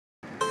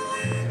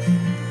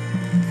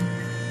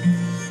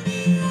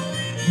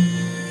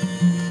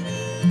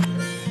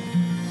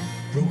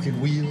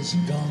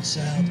down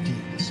South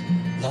Kings,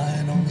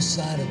 lying on the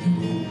side of the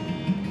road.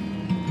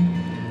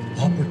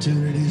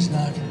 Opportunity's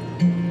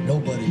knocking,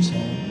 nobody's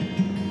home.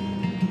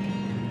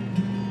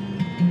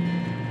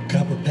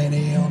 Copper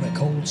penny on a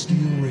cold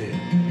steel rail,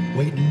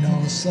 waiting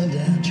on a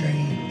sundown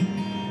train.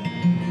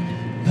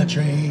 My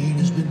train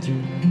has been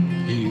through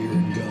here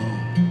and gone.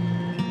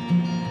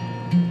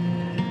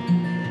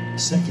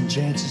 Second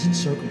chances and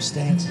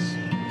circumstances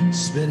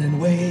spinning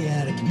way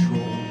out of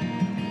control.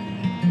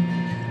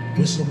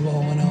 Whistle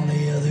blowing on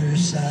the other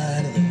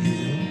side of the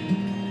hill.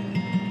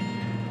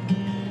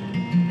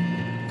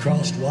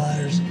 Crossed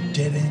wires,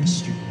 dead-end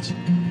streets,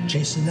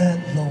 chasing that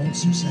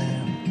lonesome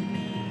sound.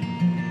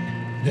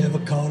 Never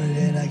caught it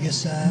and I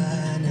guess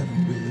I never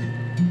will.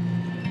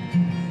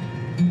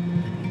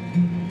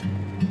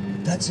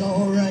 But that's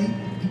alright,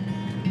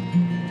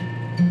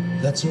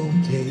 that's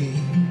okay.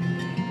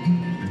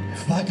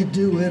 If I could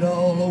do it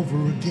all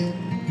over again,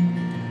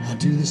 I'll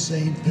do the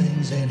same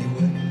things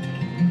anyway.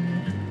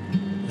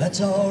 That's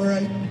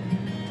alright,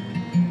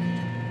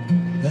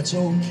 that's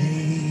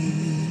okay.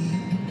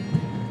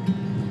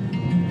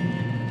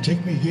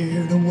 Take me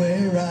here to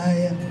where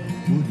I am,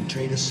 wouldn't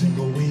trade a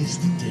single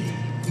wasted day.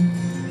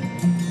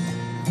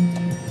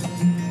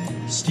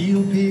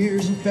 Steel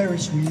piers and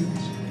Ferris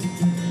wheels,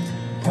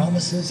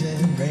 promises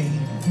and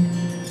rain.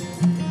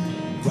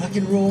 Rock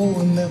and roll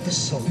and Memphis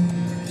soul,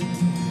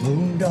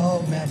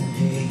 Moondog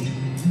matinee.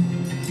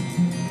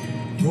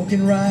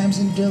 Broken rhymes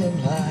and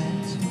Dylan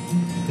lines,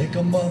 pick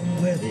 'em up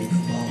where they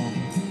fall.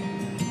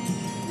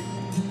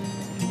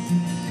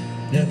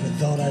 Never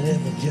thought I'd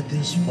ever get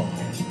this far,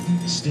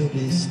 still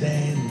be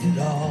standing at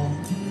all.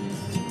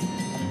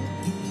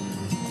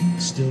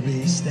 Still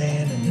be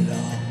standing at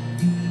all.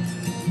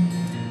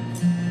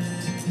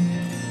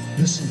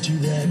 Listen to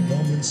that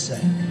Roman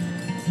sound,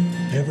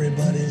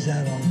 everybody's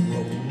out on the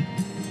road,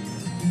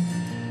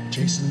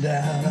 chasing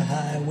down a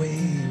highway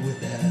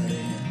without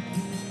end.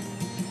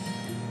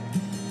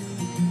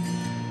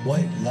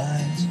 White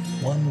lines,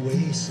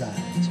 one-way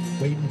signs,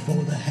 waiting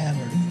for the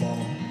hammer to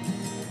fall.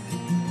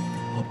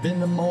 Up in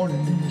the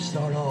morning and you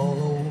start all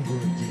over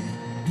again.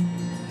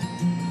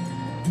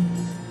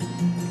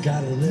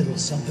 Got a little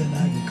something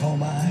I can call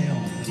my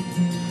own,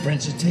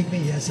 friends that take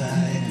me as I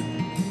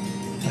am.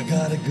 I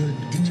got a good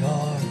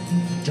guitar,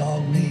 a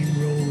dog named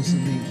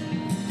Rosalie.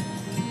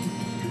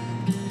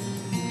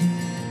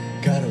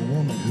 Got a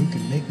woman who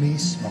can make me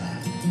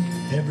smile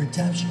every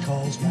time she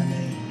calls my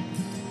name.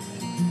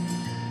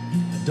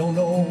 I don't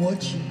know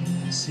what she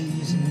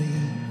sees in me.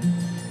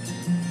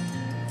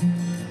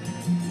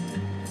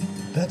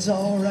 That's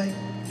alright,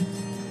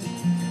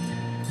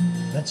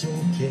 that's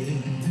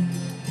okay.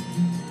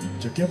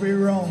 Took every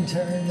wrong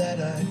turn that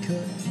I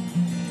could,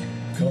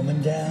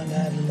 coming down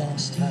that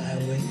lost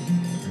highway.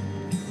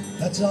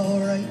 That's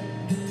alright,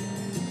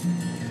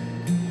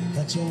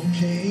 that's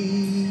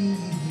okay.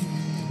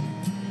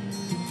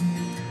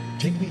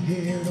 Take me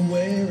here to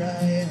where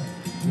I am,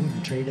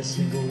 wouldn't trade a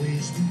single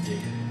wasted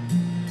day.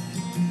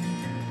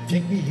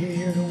 Take me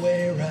here to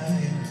where I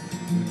am,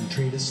 wouldn't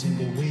trade a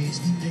single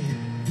wasted day.